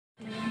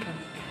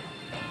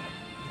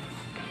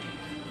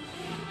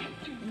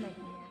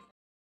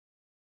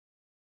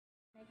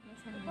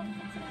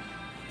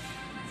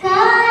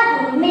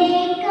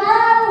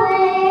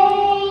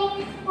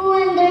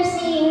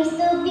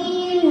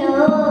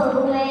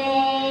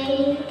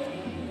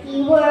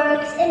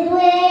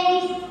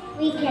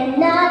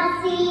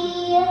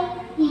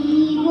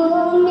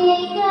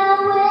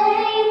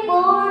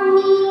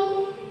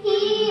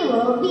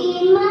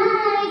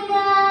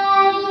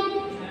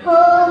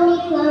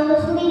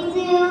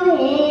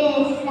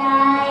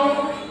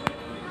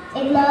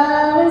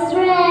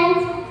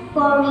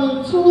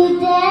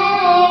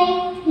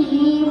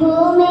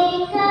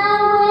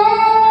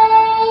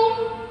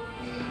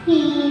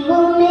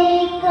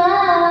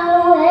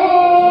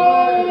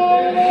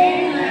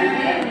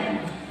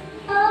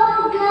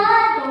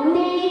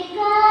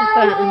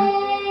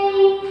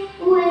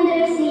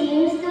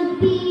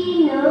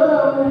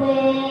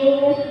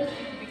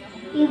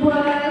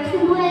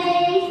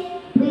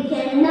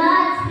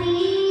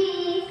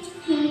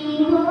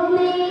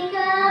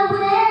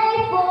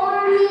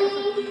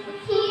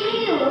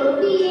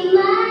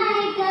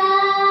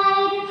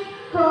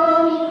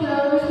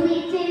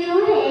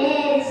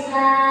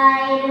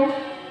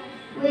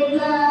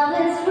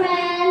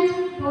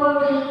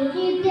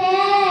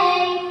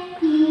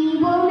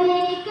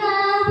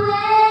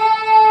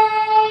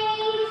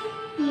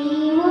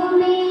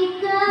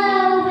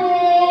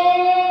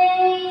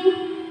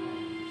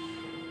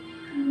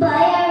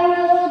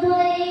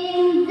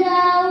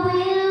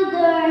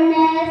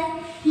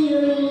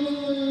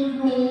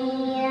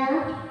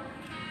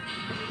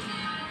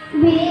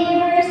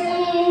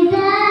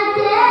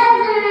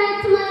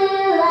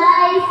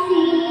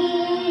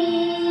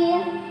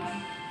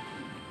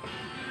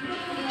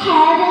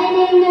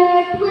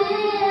earth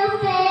will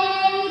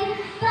fade,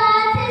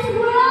 but His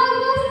word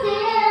will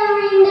still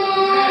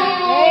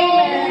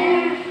remain.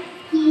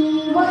 He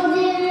will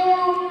do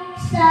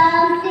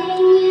something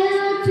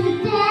new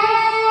today.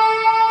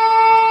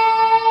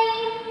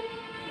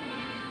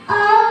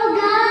 Oh,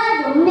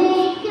 God will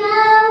make a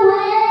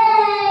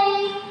way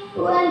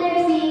when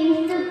there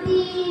seems to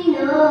be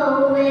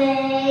no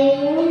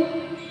way.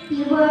 He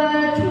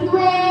works in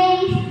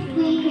ways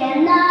we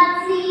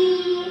cannot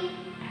see.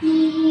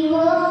 He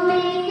will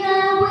make a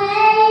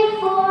way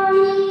for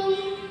me.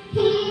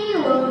 He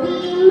will be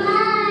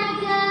my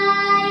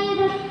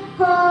guide.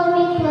 Hold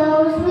me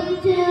closely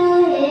to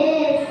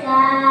His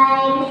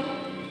side.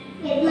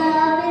 His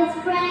love and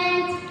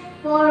strength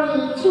for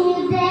each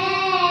new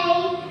day.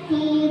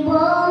 He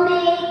will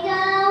make a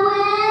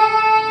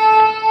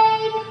way.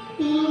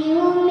 He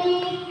will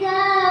make a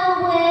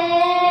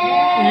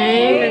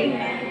way.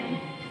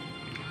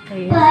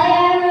 By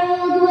a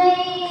road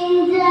way in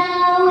the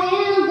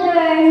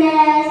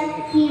wilderness,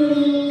 He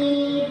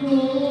lead me.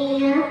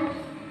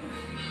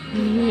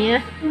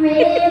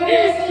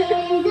 Rivers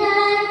in the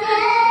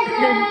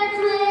desert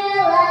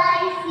will I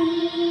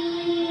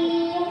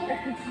see.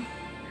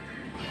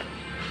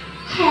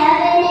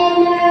 Heaven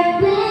and earth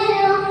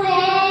will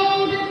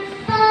fade,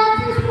 but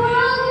His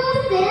world will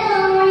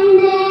still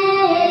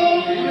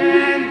remain.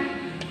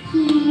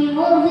 He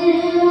will do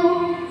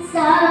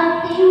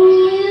something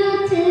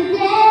new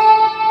today.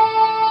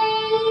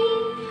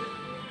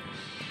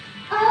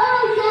 Oh,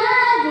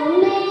 God will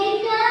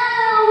make a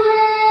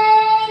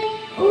way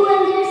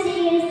when there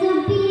seems to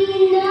be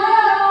no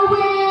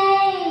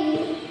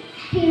way.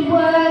 He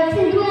works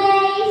in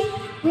ways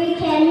we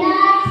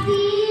cannot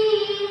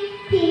see.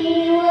 He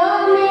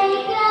will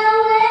make a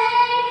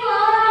way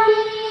for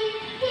me.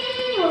 He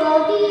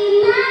will be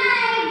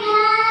my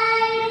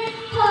guide.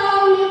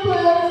 Hold me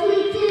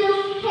closely to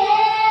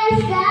His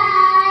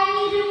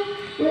side.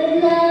 With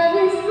love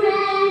and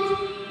strength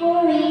for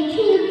each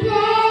new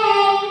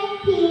day.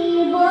 He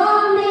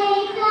will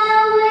make a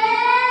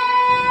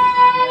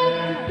way.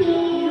 He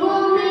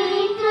will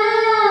make a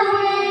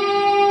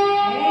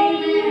way.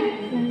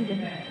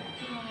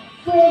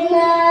 With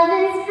love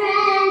and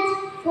strength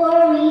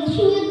for each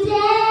new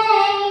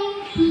day.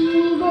 He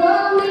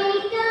will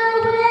make a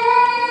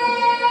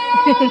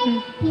way.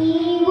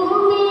 He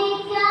will